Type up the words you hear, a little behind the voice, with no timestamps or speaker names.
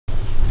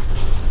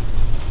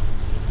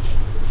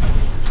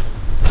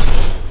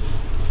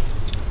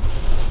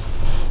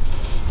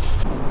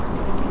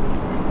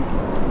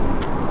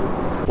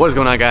What is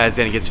going on, guys?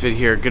 Danny Gets Fit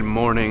here. Good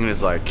morning.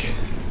 It's like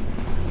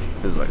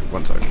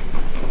 1 second.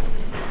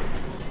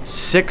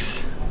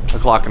 6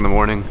 o'clock in the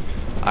morning.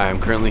 I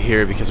am currently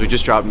here because we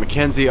just dropped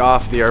Mackenzie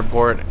off the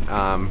airport,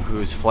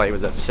 whose flight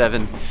was at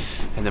 7,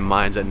 and then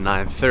mine's at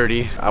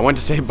 9:30. I went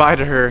to say bye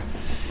to her,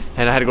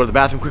 and I had to go to the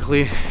bathroom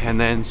quickly, and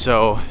then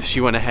so she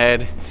went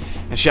ahead,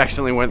 and she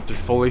accidentally went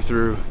fully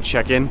through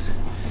check-in,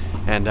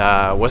 and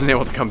wasn't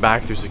able to come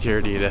back through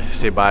security to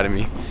say bye to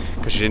me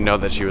because she didn't know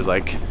that she was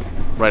like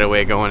right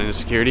away going into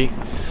security.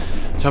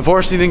 So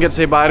unfortunately didn't get to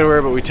say bye to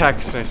her, but we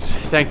texted. I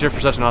thanked her for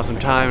such an awesome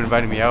time and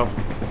invited me out.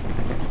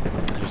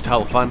 It was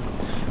hella fun,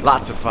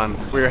 lots of fun.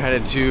 We were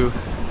headed to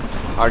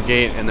our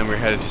gate, and then we were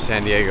headed to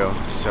San Diego.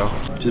 So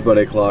just about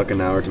 8 o'clock,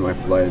 an hour to my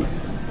flight.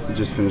 I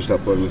just finished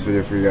uploading this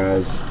video for you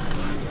guys.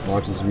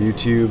 Watching some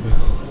YouTube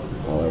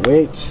while I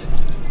wait.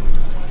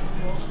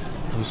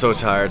 I'm so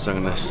tired, so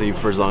I'm gonna sleep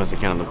for as long as I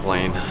can on the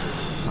plane.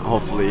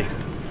 Hopefully,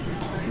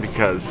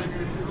 because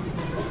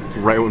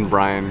right when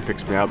Brian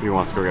picks me up, he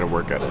wants to go get a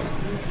workout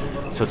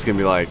in. So it's gonna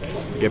be like,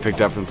 get picked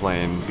up from the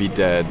plane, be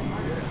dead,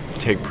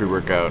 take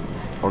pre-workout,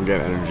 or get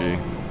energy,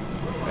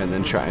 and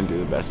then try and do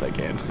the best I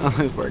can on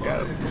this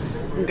workout.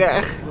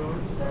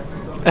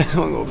 I just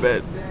wanna go to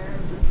bed.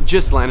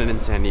 Just landed in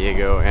San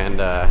Diego, and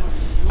I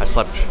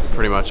slept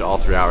pretty much all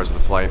 3 hours of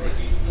the flight,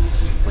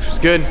 which was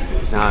good,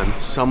 because now I'm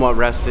somewhat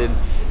rested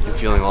and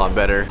feeling a lot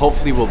better.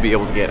 Hopefully we'll be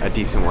able to get a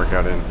decent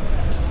workout in.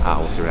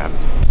 We'll see what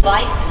happens.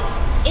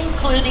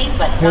 Including,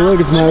 but hey, look,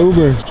 it's my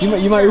Uber.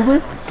 You my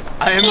Uber?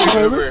 I am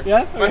your Uber.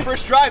 Yeah? My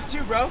first drive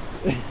too, bro.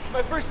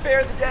 My first fare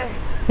of the day.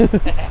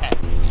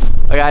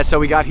 Okay, guys, so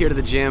we got here to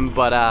the gym,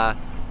 but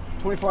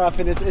 24 Hour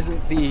Fitness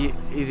isn't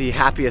the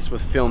happiest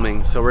with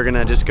filming, so we're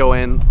gonna just go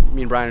in.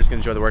 Me and Brian are just gonna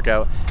enjoy the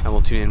workout, and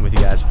we'll tune in with you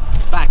guys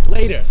back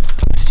later.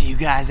 See you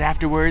guys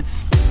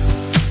afterwards.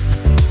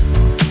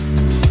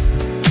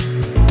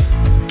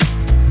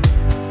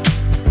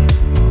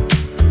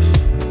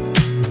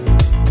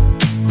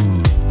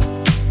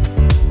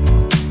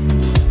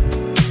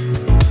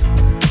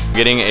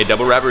 Getting a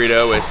double wrap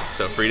burrito with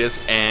sofritas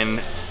and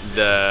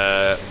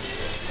the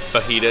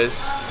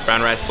fajitas,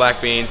 brown rice,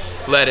 black beans,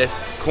 lettuce,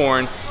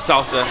 corn,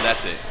 salsa.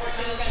 That's it.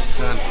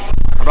 Done.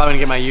 I'm probably gonna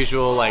get my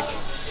usual like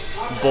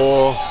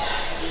bowl,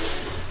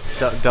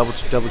 double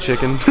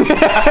chicken,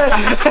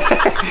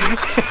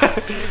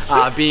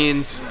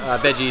 beans,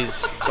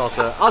 veggies,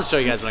 salsa. I'll just show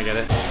you guys when I get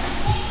it.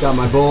 Got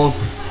my bowl,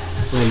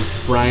 and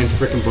Brian's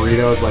freaking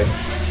burrito is like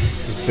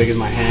as big as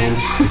my hand.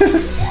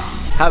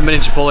 Haven't been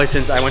in Chipotle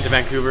since I went to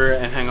Vancouver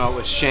and hang out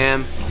with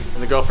Sham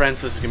and the girlfriend,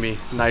 so this is gonna be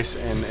nice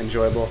and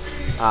enjoyable.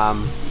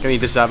 Gonna eat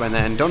this up, and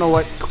then don't know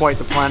what quite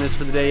the plan is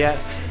for the day yet,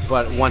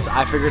 but once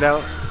I figure it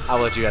out, I'll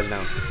let you guys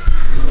know.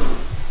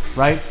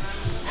 Right?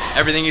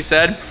 Everything you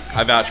said,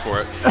 I vouch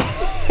for it.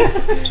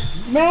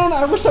 Man,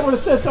 I wish I would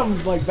have said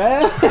something like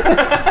that.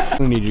 I'm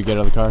gonna need you to get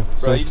out of the car. Bro,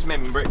 sir. you just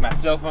made me break my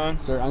cell phone.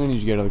 Sir, I'm gonna need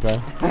you to get out of the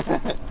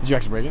car. Did you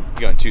actually break it?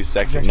 You're going too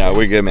sexy. No,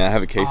 we're good, man. I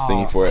have a case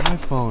thingy for it.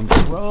 iPhone,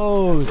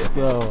 gross,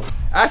 bro.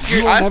 Ask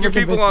your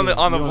people on the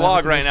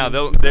vlog right now.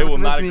 They will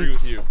not agree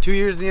with you. 2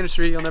 years in the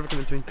industry, you'll never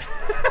convince me.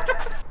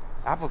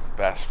 Apple's the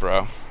best,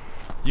 bro.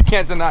 You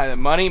can't deny that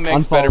money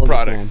makes Unfollow better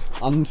products.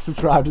 This man.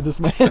 Unsubscribe to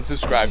this man.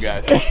 Unsubscribe,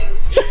 guys.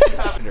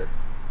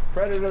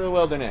 Predator of the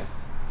wilderness.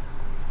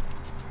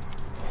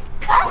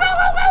 Go, go, go,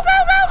 go, go,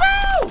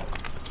 go, go!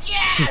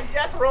 Yeah,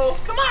 death roll.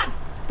 Come on.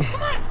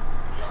 Come on.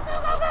 Go,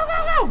 go, go,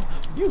 go, go.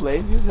 You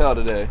lazy as hell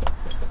today.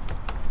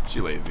 She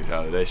lazy as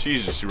hell today.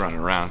 She's just running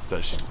around and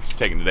stuff. She's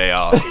taking the day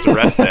off. It's the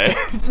rest day.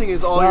 The thing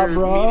is, all your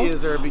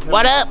medias are becoming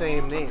the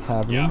same name. What's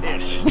happening?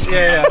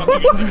 Yeah.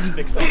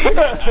 That's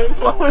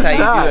how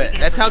you do it.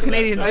 That's how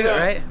Canadians do it,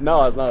 right?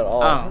 No, it's not at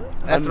all. Oh,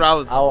 that's what I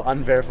was. I'll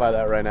unverify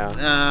that right now.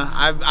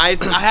 I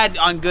had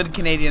on good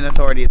Canadian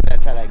authority.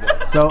 That's how that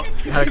goes. So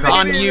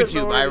on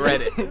YouTube, I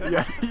read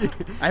it.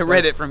 I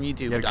read it from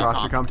YouTube. You had a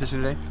CrossFit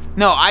competition today?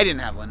 No, I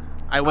didn't have one.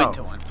 I went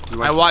to one.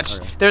 I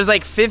watched. Okay. There's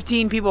like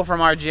 15 people from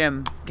our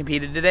gym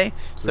competed today,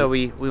 so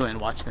we went and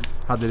watched them.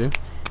 How'd they do?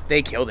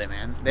 They killed it,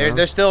 man.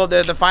 They're still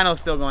the final's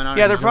still going on.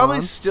 Yeah, they're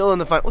probably still in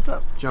the final. What's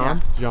up?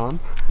 John. Yeah. John.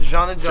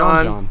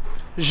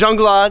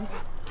 Jean-Claude.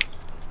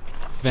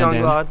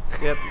 Jean-Claude.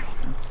 Yep.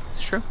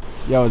 It's true.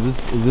 Yo, is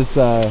this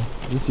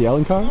the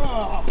Ellen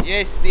car?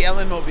 Yes, the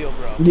Ellen Mobile,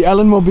 bro. The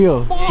Ellen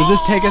Mobile. Does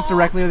this take us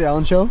directly to the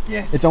Ellen show?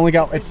 Yes. It's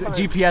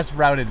GPS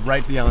routed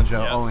right to the Ellen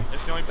show only.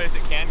 It's the only place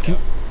it can go.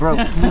 Bro,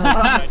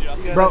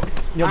 bro,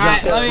 yo,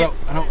 John, bro,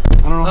 I don't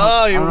know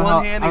how.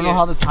 I don't know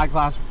how this high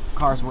class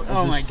cars work.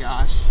 Oh my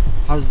gosh.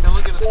 How's? Don't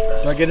look at the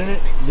track. Do I get in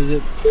it? Does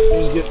it?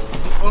 Just get?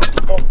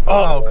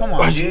 Oh, come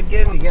on, dude,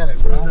 get it together,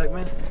 bro. What's that,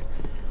 man?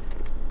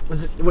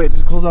 Was it? Wait,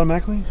 does it close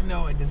automatically?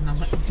 No, it does not.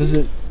 Does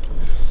it?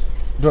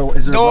 Bro,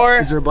 is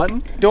there a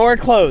button? Door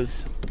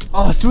close.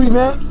 Oh, sweet,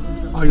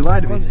 man. Oh, you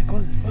lied to me.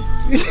 Close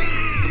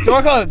it.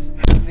 Door close.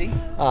 See?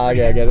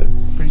 Okay, I get it.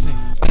 Pretty sick.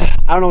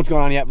 I don't know what's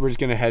going on yet. We're just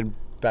gonna head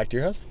back to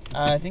your house.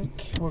 I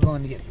think we're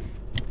going to get.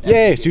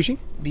 Yay, sushi.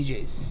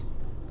 BJ's.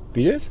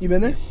 BJ's? You been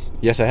there? Yes.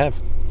 Yes, I have.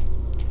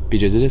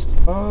 BJ's it is.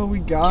 Oh, we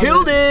got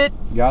Killed it.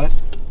 You got it?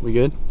 We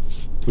good?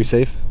 We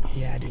safe?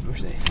 Yeah, dude, we're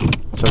safe.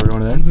 So we're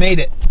going there? We made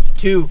it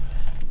to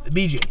the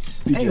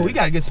BJ's. Hey, we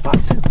got a good spot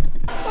too.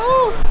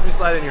 Oh! Let me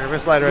slide in here. I'm gonna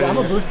slide right in I'm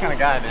a here. booth kind of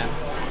guy, man.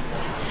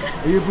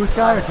 Are you a booth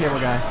guy or table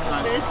guy?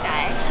 Booth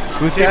guy.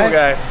 Booth Table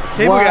guy.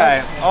 Table What?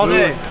 guy. All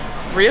day.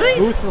 Really?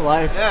 Booth for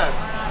life. Yeah.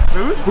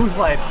 Booth? Booth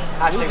life.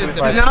 Hashtag booth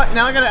life.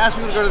 Now I gotta ask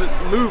people to go to the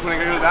move when I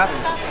go to the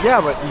bathroom. Yeah,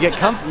 but you get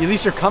at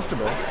least you're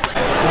comfortable.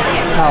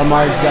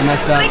 Calamari just got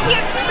messed up.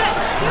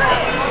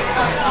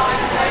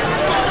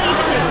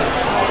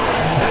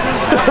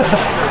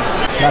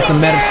 Got some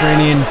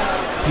Mediterranean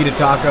pita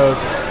tacos.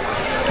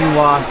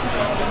 Quinoa.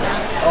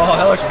 Oh,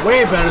 that looks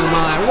way better than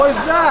mine. What is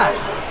that?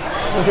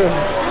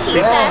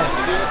 Yes.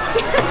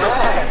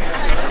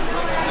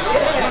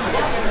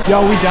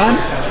 Yo, we done?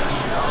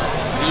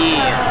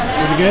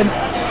 Yeah. Is it good?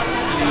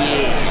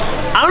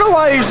 I don't know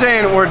why you're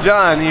saying we're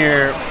done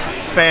here,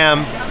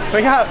 fam.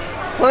 We got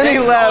plenty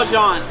left.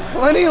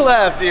 Plenty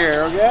left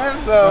here, okay?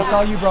 So That's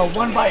all you, bro.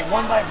 One bite, bro.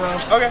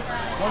 okay,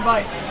 One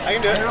bite. I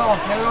can do it. Get it all.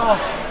 Get it all.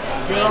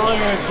 Get it all in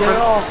there. Get it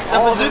all. The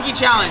Bazooki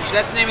Challenge.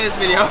 That's the name of this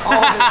video.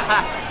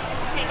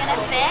 Taking a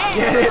fit.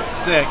 Get it.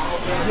 Sick.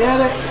 Get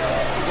it.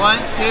 1,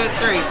 2,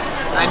 3.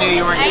 I knew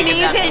you weren't I gonna knew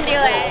get you that. couldn't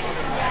do it.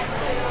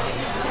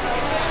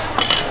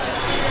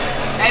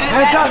 Edit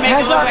Hands that up. to make it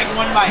Hands look up. like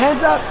one bite.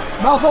 Hands up.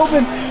 Mouth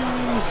open.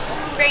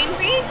 Brain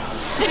free?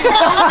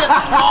 The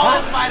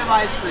smallest bite of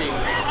ice cream.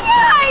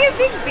 Yeah, you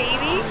big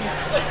baby.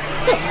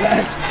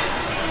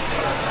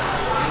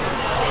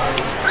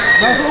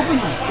 Mouth open.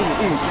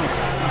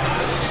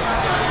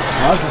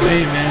 That's the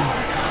bait, man.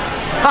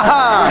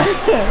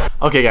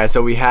 Okay, guys,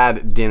 so we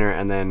had dinner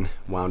and then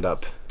wound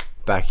up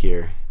back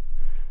here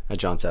at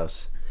John's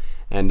house.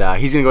 And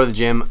he's gonna go to the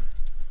gym.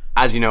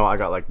 As you know, I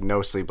got like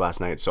no sleep last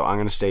night, so I'm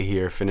gonna stay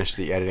here, finish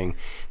the editing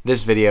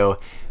this video,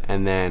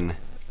 and then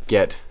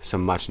get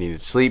some much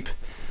needed sleep.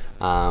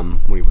 What are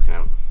you working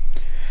out?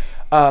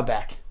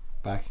 Back.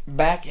 Back.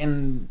 Back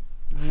and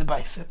the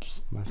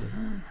biceps.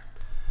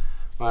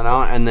 Right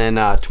on. And then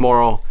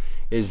tomorrow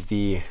is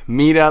the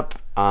meetup,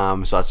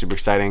 so that's super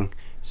exciting.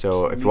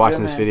 So if you're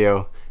watching this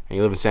video and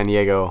you live in San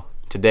Diego,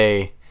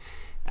 today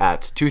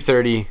at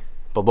 2:30,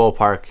 Balboa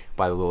Park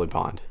by the Lily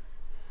Pond.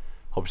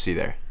 Hope to see you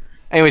there.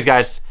 Anyways,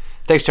 guys,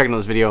 thanks for checking out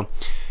this video.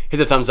 Hit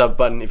the thumbs up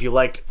button if you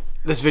liked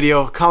this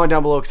video. Comment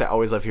down below because I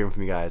always love hearing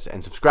from you guys.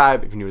 And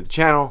subscribe if you're new to the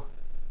channel.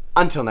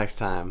 Until next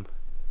time.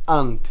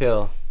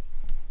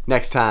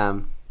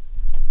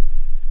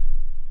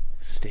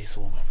 Stay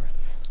swole, my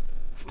friends.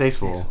 Stay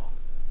swole.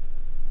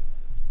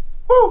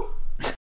 Woo!